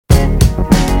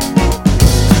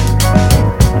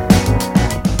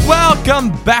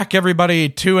Welcome back, everybody,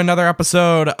 to another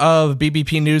episode of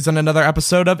BBP News and another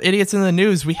episode of Idiots in the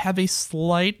News. We have a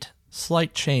slight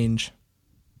change.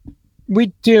 We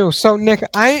do. So, Nick,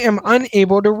 I am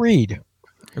unable to read.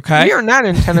 Okay. We are not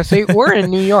in Tennessee. We're in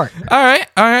New York. All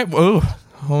right. Ooh,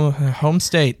 home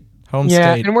state.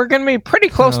 Yeah, and we're going to be pretty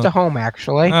close to home,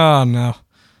 actually. Oh, no.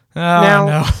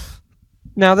 No.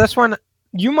 Now, this one,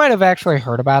 you might have actually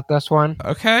heard about this one.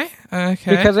 Okay.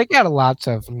 Because it got lots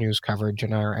of news coverage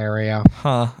in our area.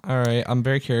 Huh. All right. I'm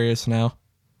very curious now.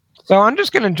 So I'm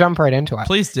just going to jump right into it.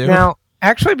 Please do. Now,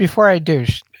 actually, before I do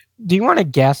you want to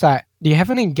guess? Do you have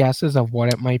any guesses of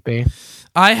what it might be?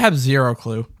 I have zero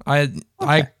clue. I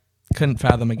couldn't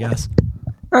fathom a guess.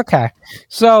 Okay.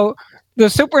 So the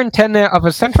superintendent of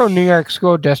a central New York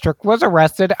school district was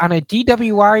arrested on a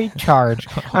DWI charge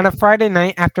on a Friday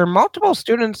night after multiple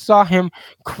students saw him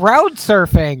crowd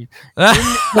surfing in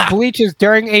the bleachers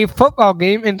during a football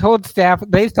game and told staff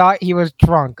they thought he was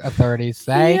drunk, authorities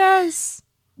say. Yes.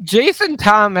 Jason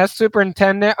Thomas,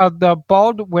 superintendent of the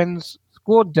Baldwin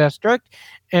School District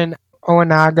in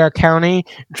Onondaga County,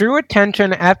 drew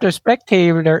attention after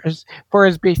spectators for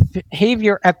his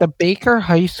behavior at the Baker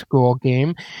High School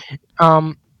game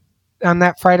on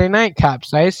that Friday night,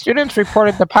 cops say. Students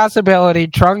reported the possibility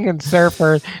drunken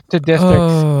surfer to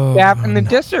district staff, and the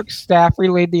district staff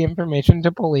relayed the information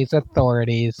to police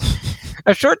authorities.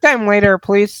 A short time later,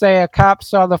 police say a cop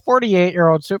saw the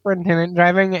 48-year-old superintendent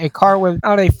driving a car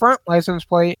without a front license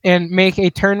plate and make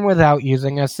a turn without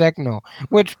using a signal,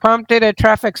 which prompted a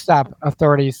traffic stop,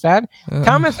 authorities said.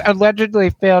 Thomas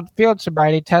allegedly failed field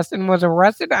sobriety tests and was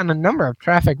arrested on a number of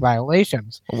traffic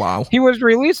violations. Wow. He was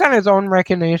released on his own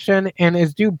recognition and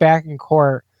is due back in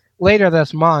court later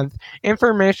this month.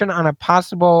 Information on a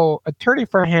possible attorney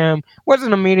for him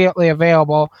wasn't immediately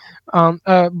available.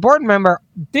 A board member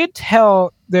did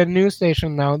tell the news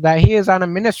station, though, that he is on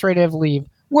administrative leave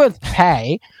with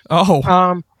pay.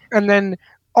 And then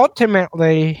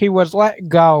ultimately he was let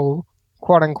go,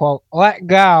 quote unquote,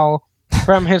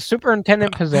 from his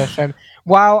superintendent position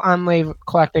while on leave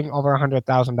collecting over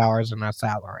 $100,000 in a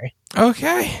salary.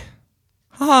 Okay.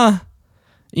 Huh.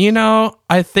 You know,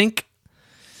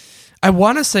 I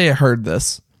want to say I heard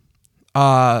this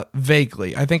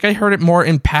vaguely. I think I heard it more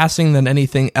in passing than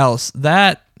anything else.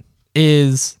 That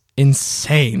is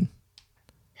insane.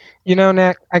 You know,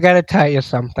 Nick, I got to tell you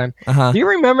something. Do you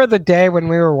remember the day when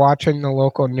we were watching the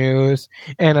local news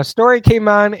and a story came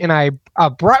on and I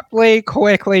abruptly,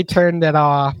 quickly turned it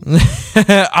off?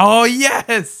 Oh,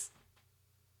 yes.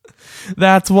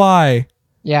 That's why.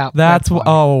 Yeah. That's why.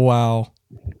 Oh, wow.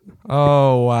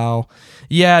 Oh, wow.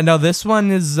 Yeah, no, this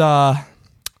one's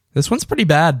pretty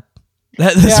bad.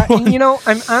 And, you know,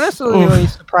 I'm honestly really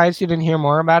surprised you didn't hear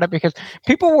more about it because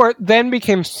people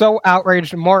became so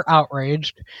more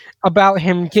outraged about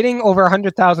him getting over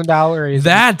 $100,000.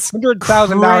 That's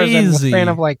 $100,000 in the span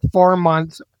of like 4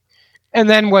 months, and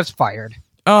then was fired.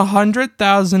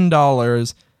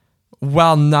 $100,000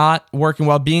 while not working,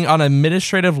 while being on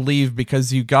administrative leave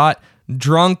because you got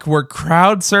drunk, were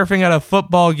crowd surfing at a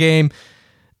football game,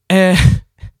 and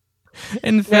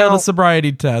failed a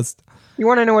sobriety test. You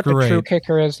want to know what the true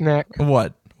kicker is, Nick?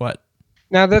 What?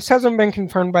 Now, this hasn't been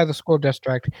confirmed by the school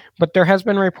district, but there has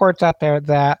been reports out there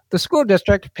that the school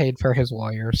district paid for his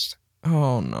lawyers.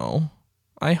 Oh, no.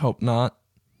 I hope not.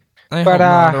 I hope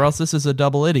not, or else this is a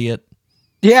double idiot.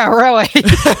 Yeah, really.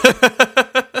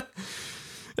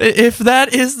 If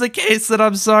that is the case, then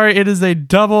I'm sorry. It is a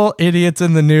double idiots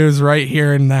in the news right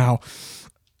here and now.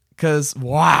 Because,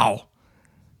 wow.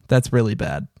 That's really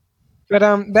bad. But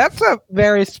that's a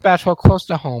very special, close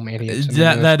to home idiot.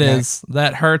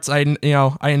 That hurts. I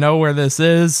know where this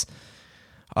is,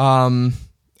 and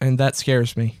that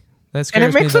scares me. And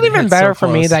it makes it even better for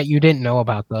me that you didn't know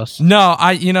about this. No,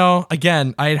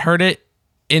 again, I had heard it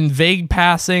in vague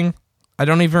passing. I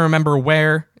don't even remember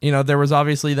where. There was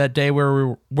obviously that day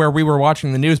where we were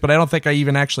watching the news, but I don't think I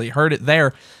even actually heard it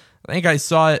there. I think I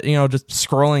saw it, just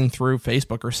scrolling through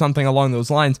Facebook or something along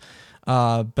those lines.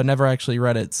 But never actually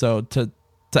read it. So to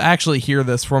actually hear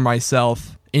this for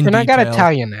myself in detail, I gotta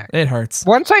tell you, Nick, it hurts.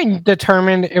 Once I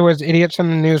determined it was idiots in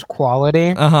the news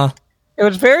quality, it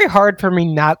was very hard for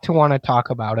me not to want to talk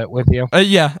about it with you.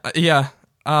 Yeah.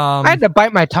 I had to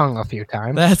bite my tongue a few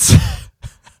times. That's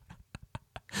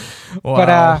wow. But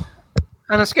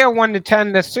on a scale of 1 to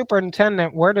 10, the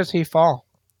superintendent, where does he fall?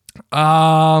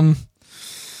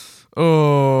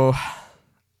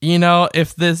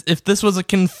 If this was a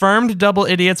confirmed double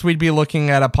idiots, we'd be looking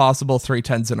at a possible 3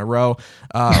 10s in a row,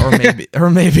 or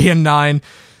maybe a 9,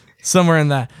 somewhere in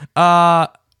that.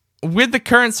 With the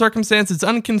current circumstance, it's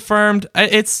unconfirmed.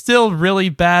 It's still really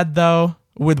bad though.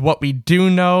 With what we do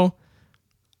know,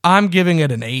 I'm giving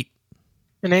it an 8.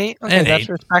 An 8? Okay, An that's 8.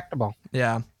 respectable.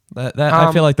 Yeah, that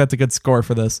I feel like that's a good score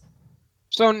for this.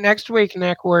 So next week,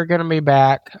 Nick, we're going to be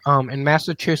back in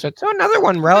Massachusetts. So another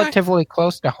one relatively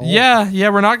close to home. Yeah,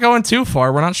 we're not going too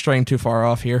far. We're not straying too far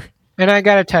off here. And I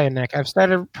got to tell you, Nick, I've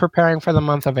started preparing for the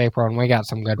month of April, and we got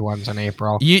some good ones in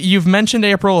April. You've mentioned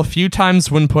April a few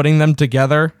times when putting them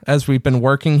together as we've been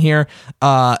working here,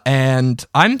 and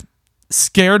I'm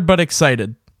scared but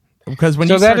excited. Because when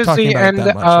you start talking about it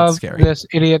that much, it's scary. This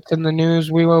Idiots in the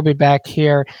News. We will be back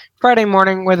here Friday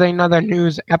morning with another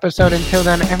news episode. Until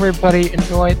then, everybody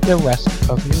enjoy the rest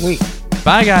of your week.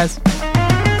 Bye, guys.